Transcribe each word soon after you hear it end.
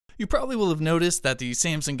You probably will have noticed that the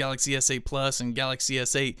Samsung Galaxy S8 Plus and Galaxy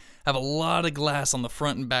S8 have a lot of glass on the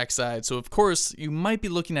front and back side, so of course you might be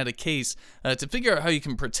looking at a case to figure out how you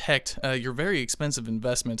can protect your very expensive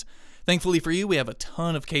investment. Thankfully for you, we have a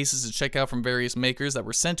ton of cases to check out from various makers that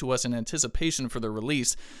were sent to us in anticipation for their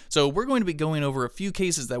release, so we're going to be going over a few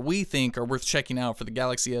cases that we think are worth checking out for the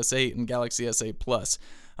Galaxy S8 and Galaxy S8 Plus.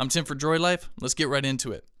 I'm Tim for Droid Life, let's get right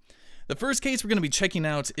into it. The first case we're going to be checking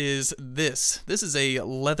out is this. This is a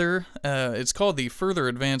leather, it's called the Further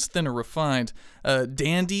Advanced Thinner Refined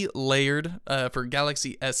Dandy Layered for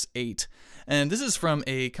Galaxy S8. And this is from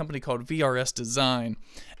a company called VRS Design.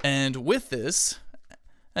 And with this,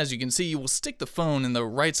 as you can see, you will stick the phone in the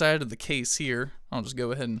right side of the case here. I'll just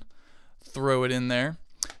go ahead and throw it in there.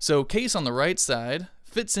 So case on the right side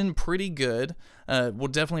fits in pretty good. Will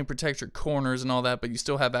definitely protect your corners and all that, but you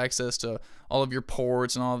still have access to all of your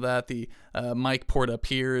ports and all of that. The mic port up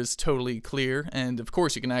here is totally clear, and of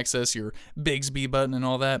course you can access your Bixby button and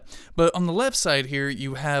all that. But on the left side here,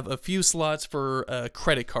 you have a few slots for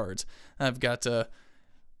credit cards. I've got a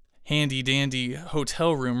handy dandy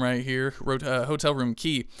hotel room right here, hotel room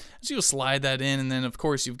key. So you'll slide that in, and then of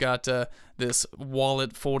course you've got this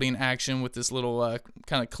wallet folding action with this little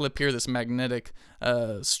kind of clip here, this magnetic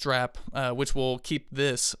strap, which will keep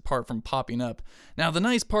this part from popping up. Now the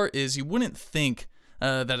nice part is you wouldn't think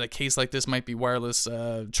that a case like this might be wireless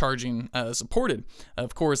charging supported.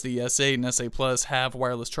 Of course, the S8 and S8 Plus have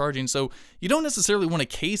wireless charging, so you don't necessarily want a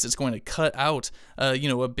case that's going to cut out,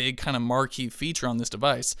 a big kind of marquee feature on this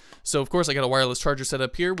device. So of course, I got a wireless charger set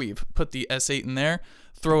up here. We've put the S8 in there,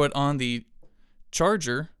 throw it on the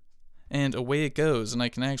charger, and away it goes. And I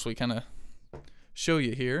can actually kind of show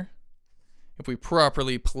you here. If we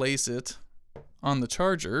properly place it on the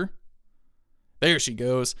charger, there she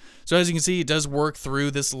goes. So as you can see, it does work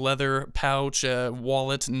through this leather pouch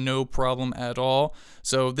wallet, no problem at all.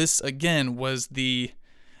 So this again was the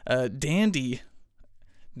dandy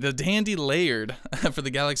layered for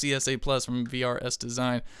the Galaxy S8 Plus from VRS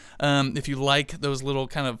Design. If you like those little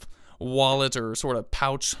kind of wallet or sort of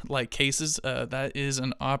pouch like cases, that is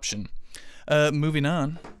an option. Moving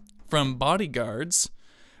on, from BodyGuardz,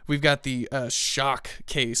 we've got the shock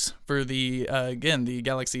case for the, again, the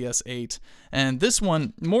Galaxy S8. And this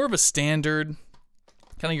one, more of a standard,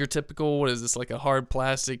 kind of your typical, what is this, like a hard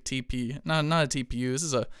plastic TP, not a TPU, this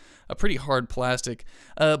is a pretty hard plastic.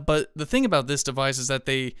 But the thing about this device is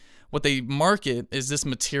that what they market is this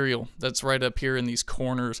material that's right up here in these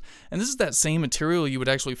corners. And this is that same material you would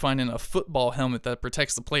actually find in a football helmet that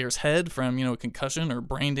protects the player's head from, concussion or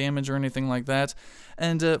brain damage or anything like that.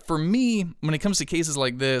 And for me, when it comes to cases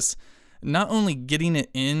like this, not only getting it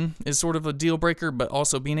in is sort of a deal breaker, but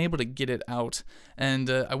also being able to get it out. And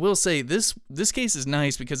I will say this case is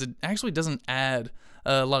nice because it actually doesn't add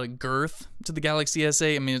a lot of girth to the Galaxy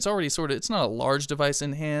S8. I mean, it's already it's not a large device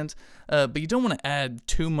in hand, but you don't want to add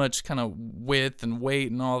too much kind of width and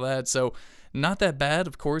weight and all that. So not that bad.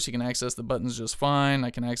 Of course, you can access the buttons just fine.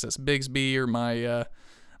 I can access Bixby or my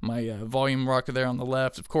volume rocker there on the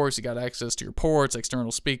left. Of course, you got access to your ports,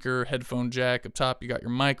 external speaker, headphone jack. Up top, you got your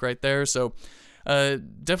mic right there. So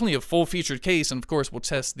definitely a full-featured case, and of course, we'll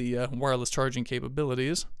test the wireless charging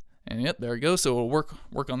capabilities. And yep, there we go. So we'll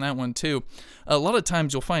work on that one too. A lot of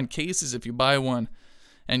times you'll find cases, if you buy one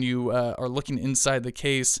and you are looking inside the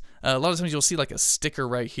case, a lot of times you'll see like a sticker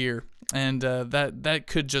right here, and that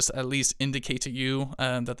could just at least indicate to you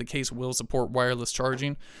that the case will support wireless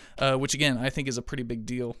charging, which again I think is a pretty big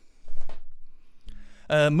deal.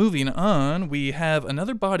 Moving on, we have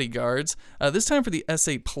another BodyGuardz, this time for the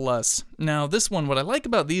S8 Plus. Now this one, what I like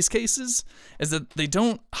about these cases is that they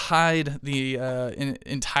don't hide the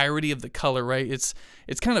entirety of the color, right? It's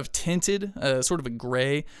kind of tinted, sort of a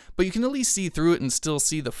gray, but you can at least see through it and still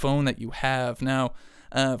see the phone that you have. Now,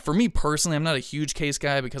 for me personally, I'm not a huge case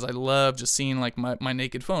guy because I love just seeing like my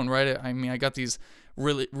naked phone, right? I mean, I got these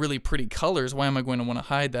really pretty colors. Why am I going to want to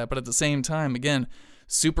hide that? But at the same time, again,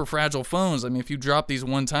 super fragile phones. I mean, if you drop these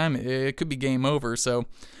one time, it could be game over. So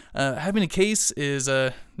having a case is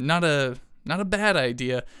not a bad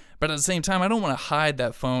idea, but at the same time, I don't want to hide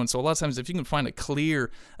that phone. So a lot of times, if you can find a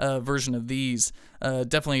clear version of these,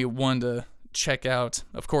 definitely one to check out.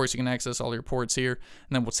 Of course, you can access all your ports here,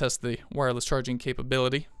 and then we'll test the wireless charging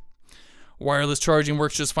capability. Wireless charging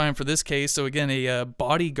works just fine for this case. So again, a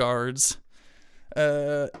BodyGuardz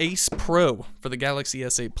Ace Pro for the Galaxy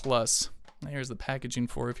S8 Plus. Here's the packaging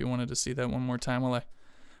for it if you wanted to see that one more time while I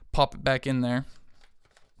pop it back in there.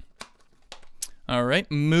 All right,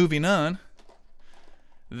 moving on.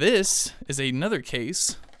 This is another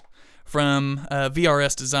case from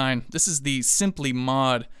VRS Design. This is the Simply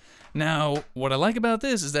Mod. Now, what I like about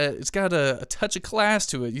this is that it's got a touch of class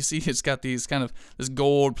to it. You see, it's got these kind of this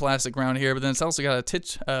gold plastic around here, but then it's also got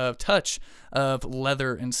a touch of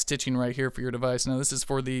leather and stitching right here for your device. Now, this is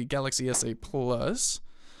for the Galaxy S8 Plus.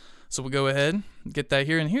 So we'll go ahead and get that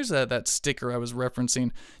here, and here's that sticker I was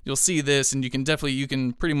referencing. You'll see this, and you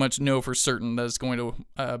can pretty much know for certain that it's going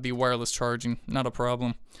to be wireless charging, not a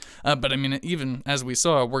problem. But I mean, even as we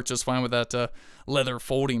saw, it worked just fine with that leather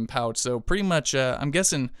folding pouch. So pretty much, I'm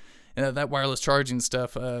guessing that wireless charging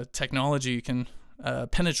stuff, technology can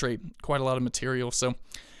penetrate quite a lot of material. So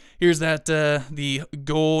here's that the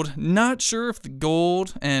gold. Not sure if the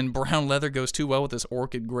gold and brown leather goes too well with this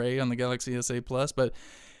orchid gray on the Galaxy S8 Plus, but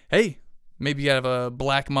hey, maybe you have a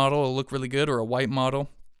black model, it'll look really good, or a white model.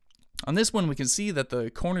 On this one, we can see that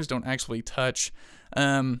the corners don't actually touch.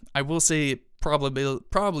 I will say it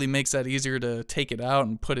probably makes that easier to take it out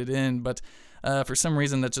and put it in, but for some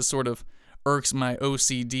reason that just sort of irks my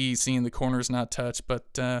OCD seeing the corners not touch,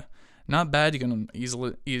 but not bad. You can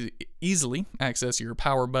easily access your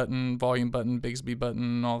power button, volume button, Bixby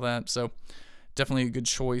button, all that, so definitely a good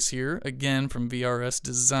choice here. Again, from VRS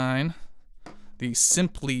Design. The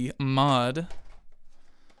Simply Mod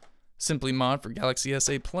for Galaxy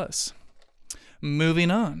S8 Plus. Moving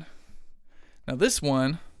on. Now this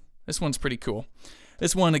one's pretty cool.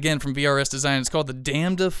 This one, again, from VRS Design, it's called the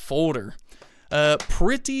Damned Folder.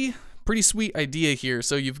 Pretty sweet idea here.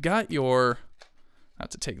 So you've got your, have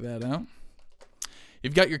to take that out.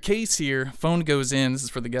 You've got your case here, phone goes in, this is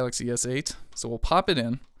for the Galaxy S8, so we'll pop it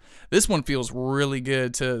in. This one feels really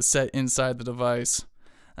good to set inside the device.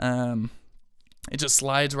 It just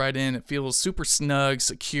slides right in. It feels super snug,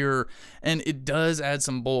 secure, and it does add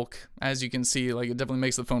some bulk, as you can see. Like, it definitely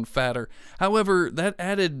makes the phone fatter. However, that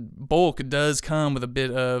added bulk does come with a bit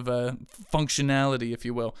of functionality, if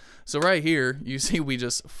you will. So right here, you see we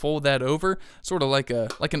just fold that over, sort of like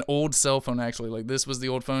an old cell phone, actually. Like, this was the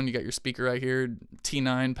old phone. You got your speaker right here,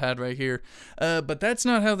 T9 pad right here. But that's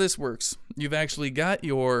not how this works. You've actually got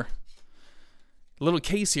your little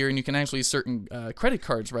case here, and you can actually insert credit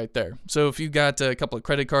cards right there. So if you've got a couple of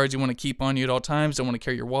credit cards you want to keep on you at all times, don't want to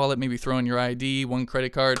carry your wallet, maybe throw in your ID, one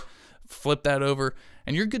credit card, flip that over,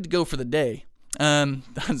 and you're good to go for the day.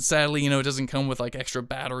 Sadly, it doesn't come with like extra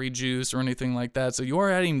battery juice or anything like that, so you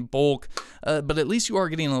are adding bulk, but at least you are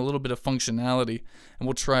getting a little bit of functionality. And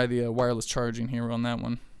we'll try the wireless charging here on that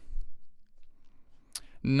one.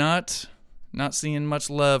 Not seeing much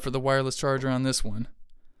love for the wireless charger on this one.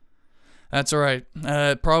 That's all right.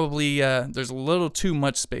 Probably there's a little too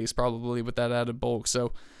much space probably with that added bulk.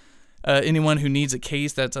 So anyone who needs a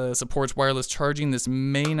case that supports wireless charging, this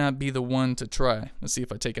may not be the one to try. Let's see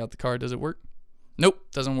if I take out the card. Does it work? Nope,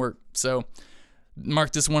 doesn't work. So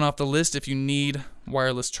mark this one off the list if you need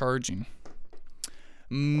wireless charging.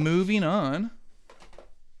 Moving on.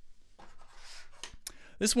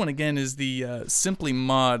 This one, again, is the Simply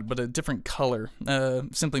Mod, but a different color.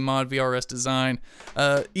 Simply Mod VRS Design.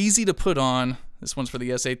 Easy to put on. This one's for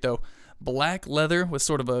the S8, though. Black leather with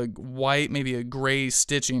sort of a white, maybe a gray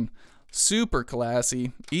stitching. Super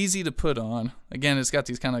classy. Easy to put on. Again, it's got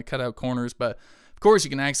these kind of cutout corners, but of course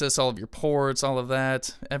you can access all of your ports, all of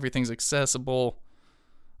that. Everything's accessible.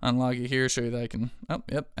 Unlock it here, show you that I can,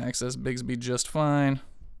 access Bixby just fine.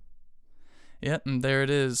 Yep, and there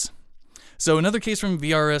it is. So another case from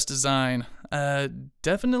VRS Design,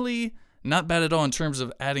 definitely not bad at all in terms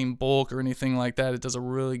of adding bulk or anything like that. It does a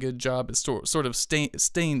really good job at sort of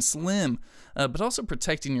staying slim, but also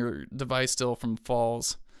protecting your device still from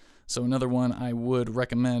falls. So another one I would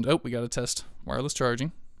recommend. Oh, we got to test wireless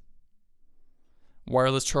charging.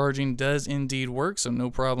 Wireless charging does indeed work, so no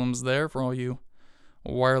problems there for all you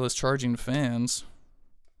wireless charging fans.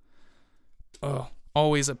 Oh,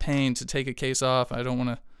 always a pain to take a case off. I don't want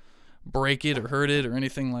to break it or hurt it or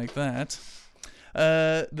anything like that.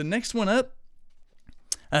 The next one up,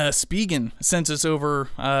 Spigen sent us over,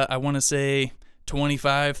 I want to say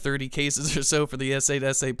 25, 30 cases or so for the S8,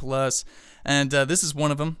 S8 Plus, and this is one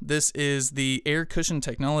of them. This is the air cushion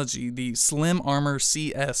technology, the Slim Armor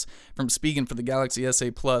CS from Spigen for the Galaxy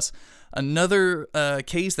S8 Plus. Another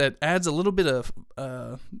case that adds a little bit of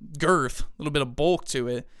girth, a little bit of bulk to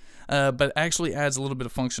it, but actually adds a little bit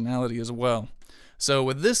of functionality as well. So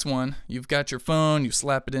with this one, you've got your phone, you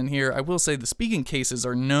slap it in here. I will say the Spigen cases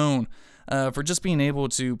are known for just being able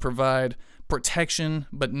to provide protection,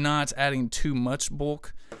 but not adding too much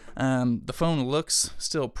bulk. The phone looks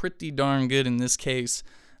still pretty darn good in this case.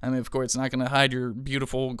 I mean, of course, it's not going to hide your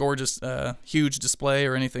beautiful, gorgeous, huge display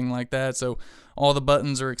or anything like that. So all the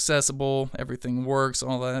buttons are accessible, everything works,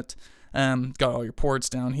 all that. Got all your ports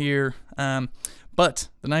down here. But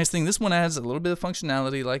the nice thing, this one adds a little bit of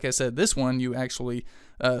functionality. Like I said, this one you actually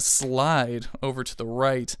slide over to the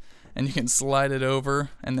right, and you can slide it over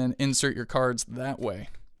and then insert your cards that way.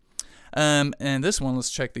 And this one,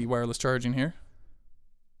 let's check the wireless charging here.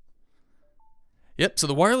 Yep, so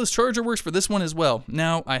the wireless charger works for this one as well.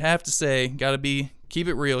 Now, I have to say, keep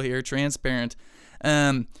it real here, transparent.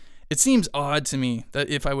 It seems odd to me that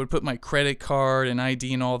if I would put my credit card and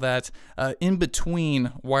ID and all that in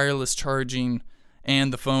between wireless charging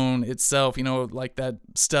and the phone itself, you know, like that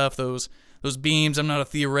stuff, those beams. I'm not a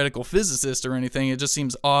theoretical physicist or anything. It just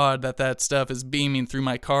seems odd that that stuff is beaming through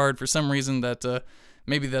my card for some reason. That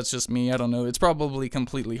maybe that's just me. I don't know. It's probably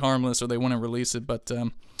completely harmless, or they wouldn't release it. But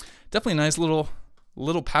definitely a nice little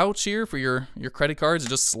pouch here for your credit cards. It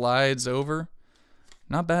just slides over.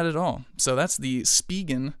 Not bad at all. So that's the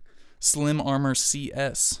Spigen Slim Armor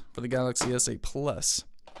CS for the Galaxy S8 Plus.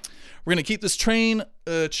 We're gonna keep this train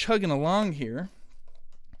chugging along here.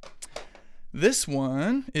 This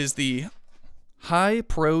one is the High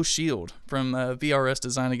Pro Shield from VRS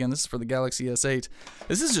Design. Again, this is for the Galaxy S8.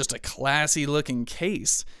 This is just a classy looking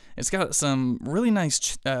case. It's got some really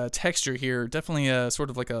nice texture here, definitely sort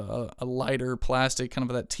of like a lighter plastic, kind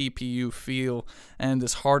of that TPU feel, and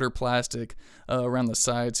this harder plastic around the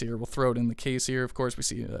sides here. We'll throw it in the case here. Of course, we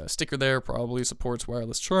see a sticker there, probably supports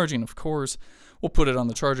wireless charging, of course. We'll put it on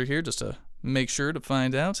the charger here just to make sure to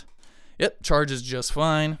find out. Yep, charges just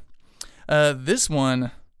fine. This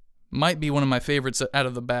one might be one of my favorites out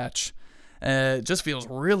of the batch. It just feels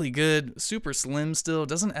really good, super slim still,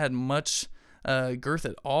 doesn't add much girth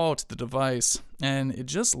at all to the device, and it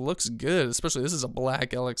just looks good. Especially this is a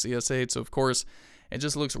black Galaxy S8, so of course it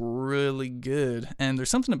just looks really good. And there's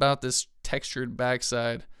something about this textured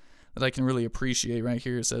backside that I can really appreciate. Right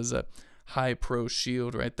here it says High Pro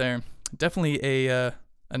Shield right there. Definitely a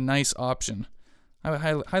nice option. I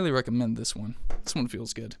would highly recommend this one. This one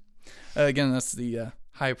feels good. Again, that's the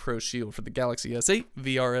High Pro Shield for the Galaxy S8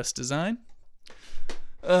 VRS Design.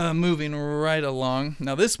 Moving right along.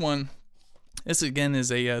 Now this one, this again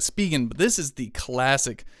is a Spigen, but this is the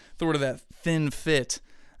classic, sort of that thin fit,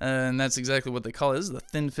 and that's exactly what they call it. This is the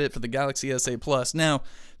thin fit for the Galaxy S8 Plus. Now,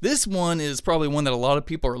 this one is probably one that a lot of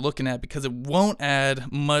people are looking at because it won't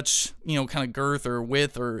add much, you know, kind of girth or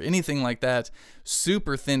width or anything like that.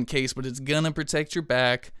 Super thin case, but it's gonna protect your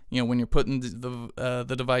back. You know, when you're putting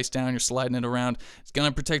the device down, you're sliding it around. It's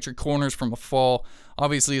gonna protect your corners from a fall.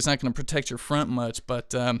 Obviously, it's not gonna protect your front much,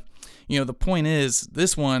 but you know, the point is,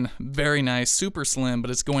 this one, very nice, super slim,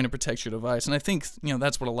 but it's going to protect your device. And I think, you know,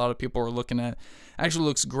 that's what a lot of people are looking at. Actually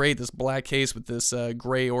looks great, this black case with this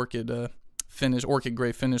gray orchid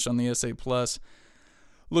gray finish on the S8 Plus.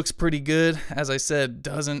 Looks pretty good. As I said,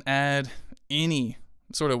 doesn't add any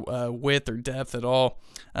sort of width or depth at all.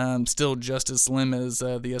 Still just as slim as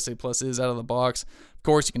the S8 Plus is out of the box. Of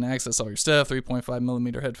course, you can access all your stuff,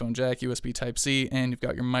 3.5mm headphone jack, USB Type-C, and you've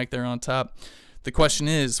got your mic there on top. The question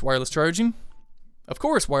is, wireless charging? Of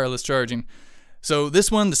course, wireless charging. So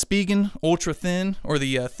this one, the Spigen Ultra Thin, or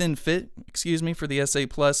the Thin Fit, excuse me, for the S8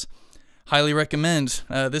 Plus, highly recommend.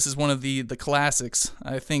 This is one of the classics.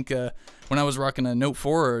 I think when I was rocking a Note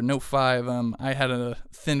 4 or Note 5, I had a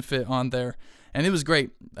Thin Fit on there, and it was great.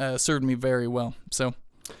 Served me very well. So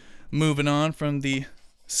moving on from the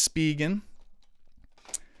Spigen,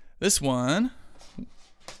 this one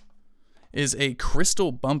is a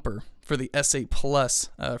crystal bumper for the S8 Plus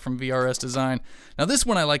from VRS Design. Now this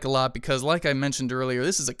one I like a lot because, like I mentioned earlier,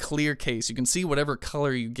 this is a clear case. You can see whatever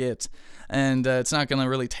color you get, and it's not going to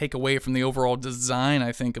really take away from the overall design,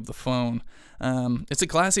 I think, of the phone. It's a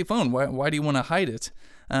classy phone. Why do you want to hide it?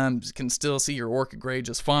 You can still see your orchid gray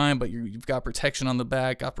just fine, but you've got protection on the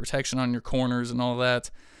back, got protection on your corners and all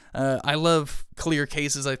that. I love clear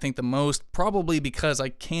cases, I think, the most, probably because I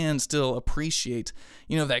can still appreciate,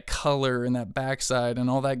 you know, that color and that backside and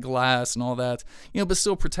all that glass and all that, you know, but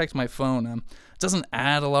still protect my phone. It doesn't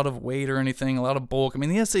add a lot of weight or anything, a lot of bulk. I mean,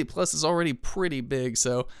 the S8 Plus is already pretty big,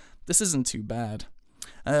 so this isn't too bad.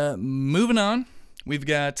 Moving on, we've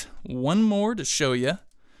got one more to show you.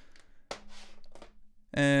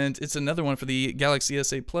 And it's another one for the Galaxy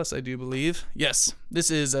S8 Plus, I do believe. Yes,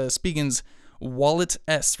 this is Spigen's Wallet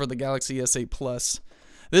S for the Galaxy S8 Plus.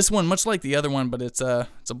 This one, much like the other one, but it's a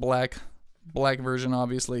black version,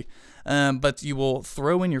 obviously. But you will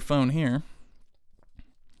throw in your phone here,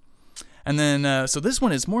 and then so this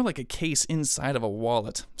one is more like a case inside of a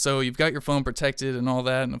wallet. So you've got your phone protected and all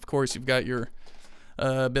that, and of course you've got your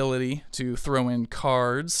ability to throw in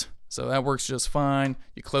cards. So that works just fine.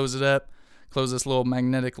 You close it up, close this little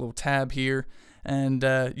magnetic little tab here. And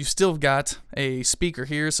you still got a speaker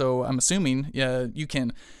here, so I'm assuming you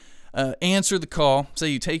can answer the call. Say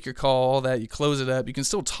you take your call, all that, you close it up. You can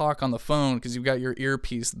still talk on the phone because you've got your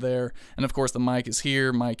earpiece there. And of course the mic is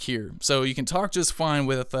here, mic here. So you can talk just fine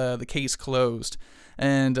with the case closed.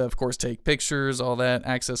 And of course take pictures, all that,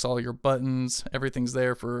 access all your buttons. Everything's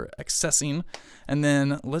there for accessing. And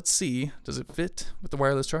then let's see, does it fit with the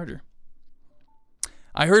wireless charger?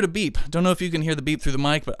 I heard a beep. Don't know if you can hear the beep through the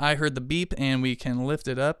mic, but I heard the beep, and we can lift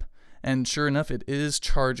it up. And sure enough, it is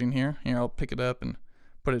charging here. Here, I'll pick it up and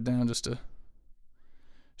put it down just to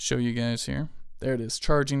show you guys here. There it is,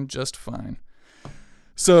 charging just fine.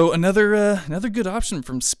 So another good option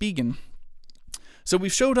from Spigen. So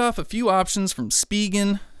we've showed off a few options from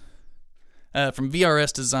Spigen, from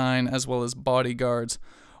VRS Design, as well as BodyGuardz.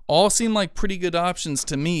 All seem like pretty good options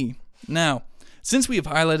to me. Now, since we have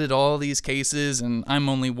highlighted all these cases and I'm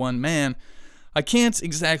only one man, I can't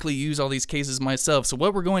exactly use all these cases myself. So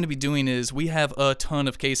what we're going to be doing is we have a ton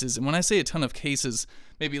of cases. And when I say a ton of cases,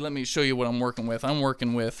 maybe let me show you what I'm working with. I'm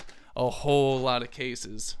working with a whole lot of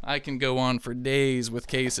cases. I can go on for days with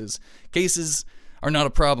cases. Cases are not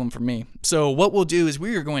a problem for me. So what we'll do is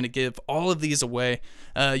we are going to give all of these away.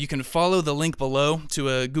 You can follow the link below to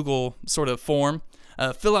a Google sort of form,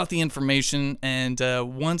 fill out the information, and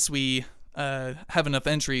once we have enough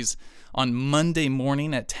entries on Monday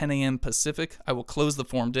morning at 10 a.m. Pacific, I will close the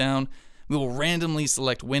form down. We will randomly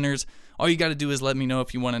select winners. All you got to do is let me know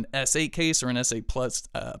if you want an S8 case or an S8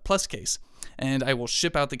 Plus case, and I will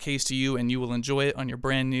ship out the case to you, and you will enjoy it on your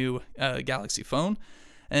brand new Galaxy phone.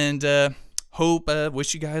 And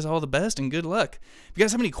wish you guys all the best and good luck. If you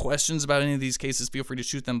guys have any questions about any of these cases, feel free to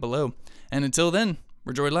shoot them below. And until then,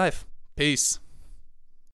 we're Droid Life. Peace.